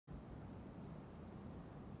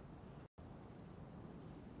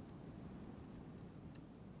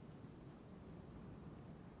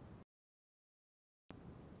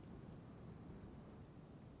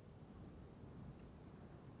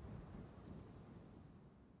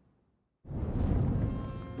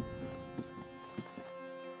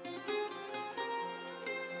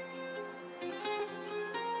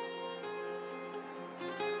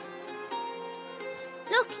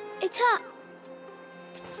light up.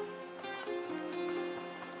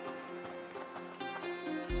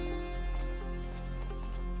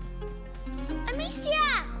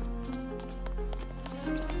 Amicia!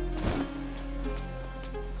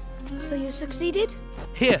 So you succeeded?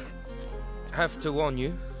 Here! Have to warn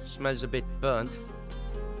you, smells a bit burnt.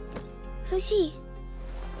 Who's he?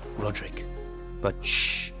 Roderick. But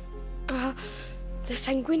shh. The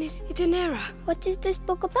Sanguinis Itinera. What is this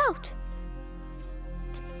book about?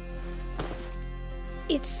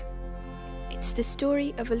 It's the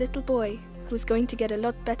story of a little boy who's going to get a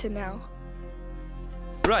lot better now.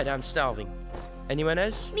 Right, I'm starving. Anyone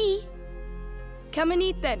else? Me. Come and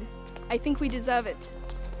eat then. I think we deserve it.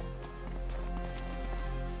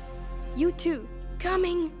 You too.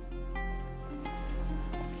 Coming.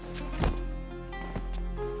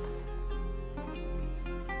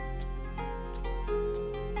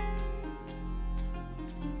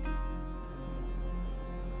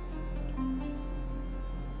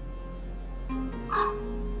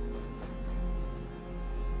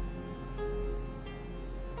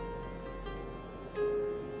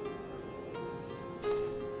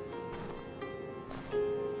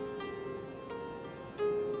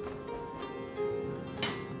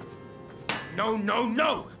 No, no,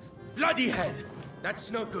 no! Bloody hell!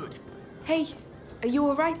 That's no good. Hey, are you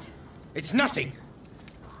all right? It's nothing.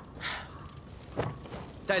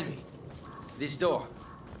 Tell me, this door,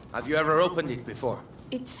 have you ever opened it before?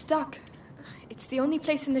 It's stuck. It's the only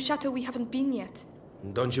place in the chateau we haven't been yet.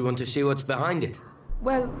 Don't you want to see what's behind it?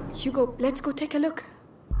 Well, Hugo, let's go take a look.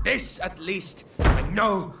 This, at least, I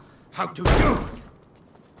know how to do!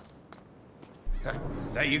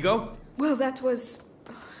 There you go. Well, that was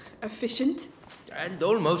efficient. And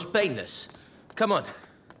almost painless. Come on,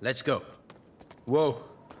 let's go. Whoa.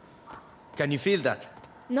 Can you feel that?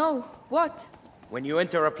 No, what? When you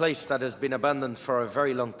enter a place that has been abandoned for a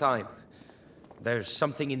very long time, there's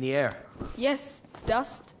something in the air. Yes,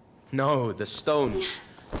 dust. No, the stones.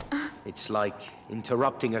 It's like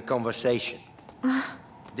interrupting a conversation.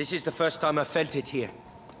 This is the first time I felt it here.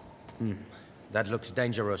 That looks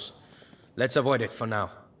dangerous. Let's avoid it for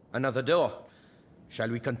now. Another door. Shall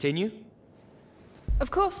we continue? Of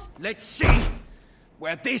course. Let's see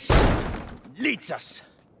where this leads us.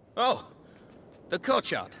 Oh, the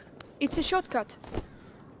courtyard. It's a shortcut.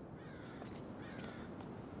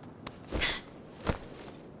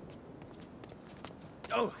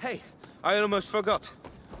 Oh, hey, I almost forgot.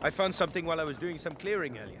 I found something while I was doing some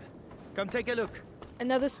clearing earlier. Come take a look.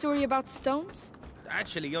 Another story about stones?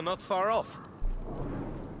 Actually, you're not far off.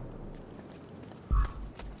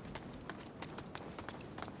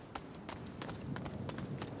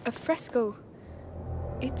 A fresco.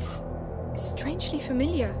 It's strangely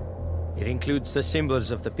familiar. It includes the symbols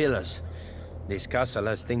of the pillars. This castle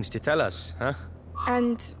has things to tell us, huh?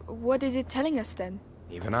 And what is it telling us then?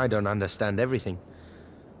 Even I don't understand everything.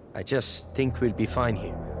 I just think we'll be fine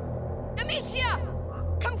here. Amicia!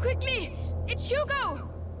 Come quickly! It's Hugo!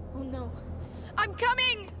 Oh no. I'm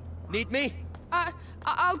coming! Need me?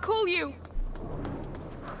 I'll call you.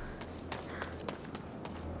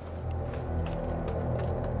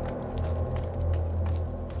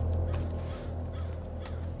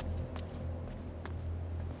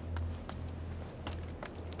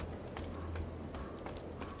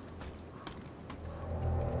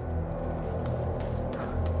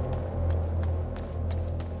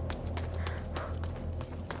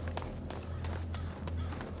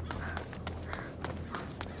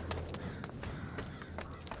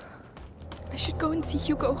 I should go and see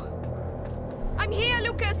Hugo. I'm here,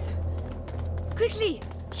 Lucas! Quickly!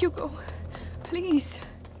 Hugo, please.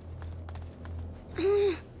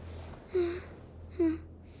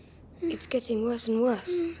 It's getting worse and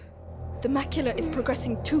worse. The macula is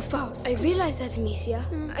progressing too fast. I realize that, Amicia.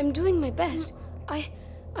 I'm doing my best. I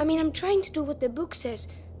mean, I'm trying to do what the book says,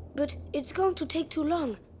 but it's going to take too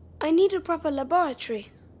long. I need a proper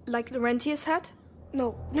laboratory. Like Laurentius had?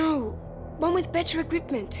 No, one with better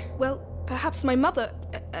equipment. Well, perhaps my mother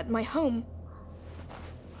at my home.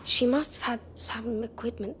 She must have had some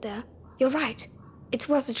equipment there. You're right. It's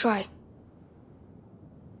worth a try.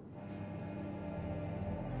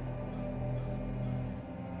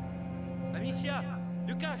 Amicia!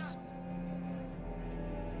 Lucas!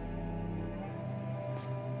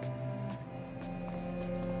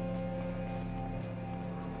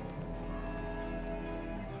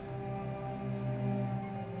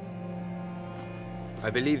 I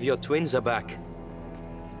believe your twins are back.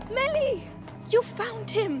 Melly! You found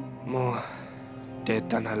him! More dead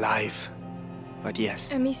than alive. But yes.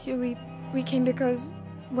 Amicia, we came because,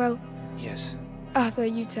 well... Yes. Arthur,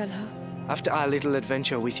 you tell her. After our little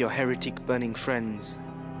adventure with your heretic burning friends,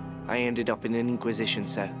 I ended up in an Inquisition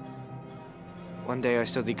cell. One day I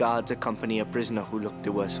saw the guards accompany a prisoner who looked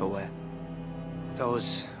the worse for wear.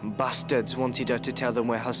 Those bastards wanted her to tell them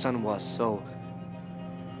where her son was, so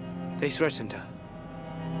they threatened her.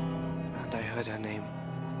 And I heard her name.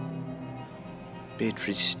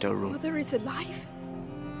 Beatrice Storeroom. Mother is alive?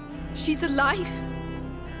 She's alive?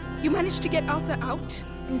 You managed to get Arthur out?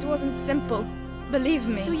 It wasn't simple, believe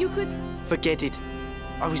me. So you could... Forget it.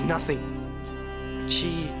 I was nothing.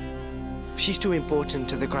 She's too important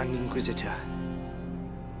to the Grand Inquisitor.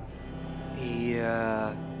 He,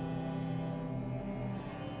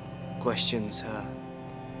 questions her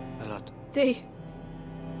a lot. They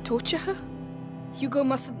torture her? Hugo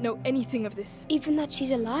mustn't know anything of this. Even that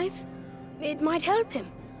she's alive? It might help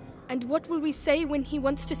him. And what will we say when he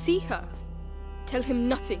wants to see her? Tell him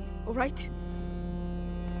nothing, all right?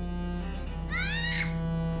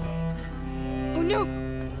 Oh no!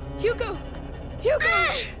 Hugo! Hugo!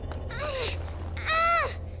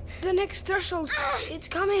 The next threshold, it's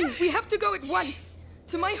coming. We have to go at once!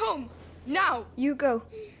 To my home! Now! Hugo,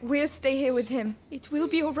 we'll stay here with him. It will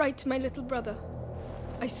be all right, my little brother.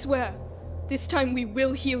 I swear, this time we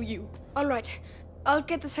will heal you. All right, I'll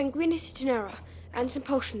get the Sanguinis Itinera and some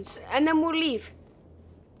potions, and then we'll leave.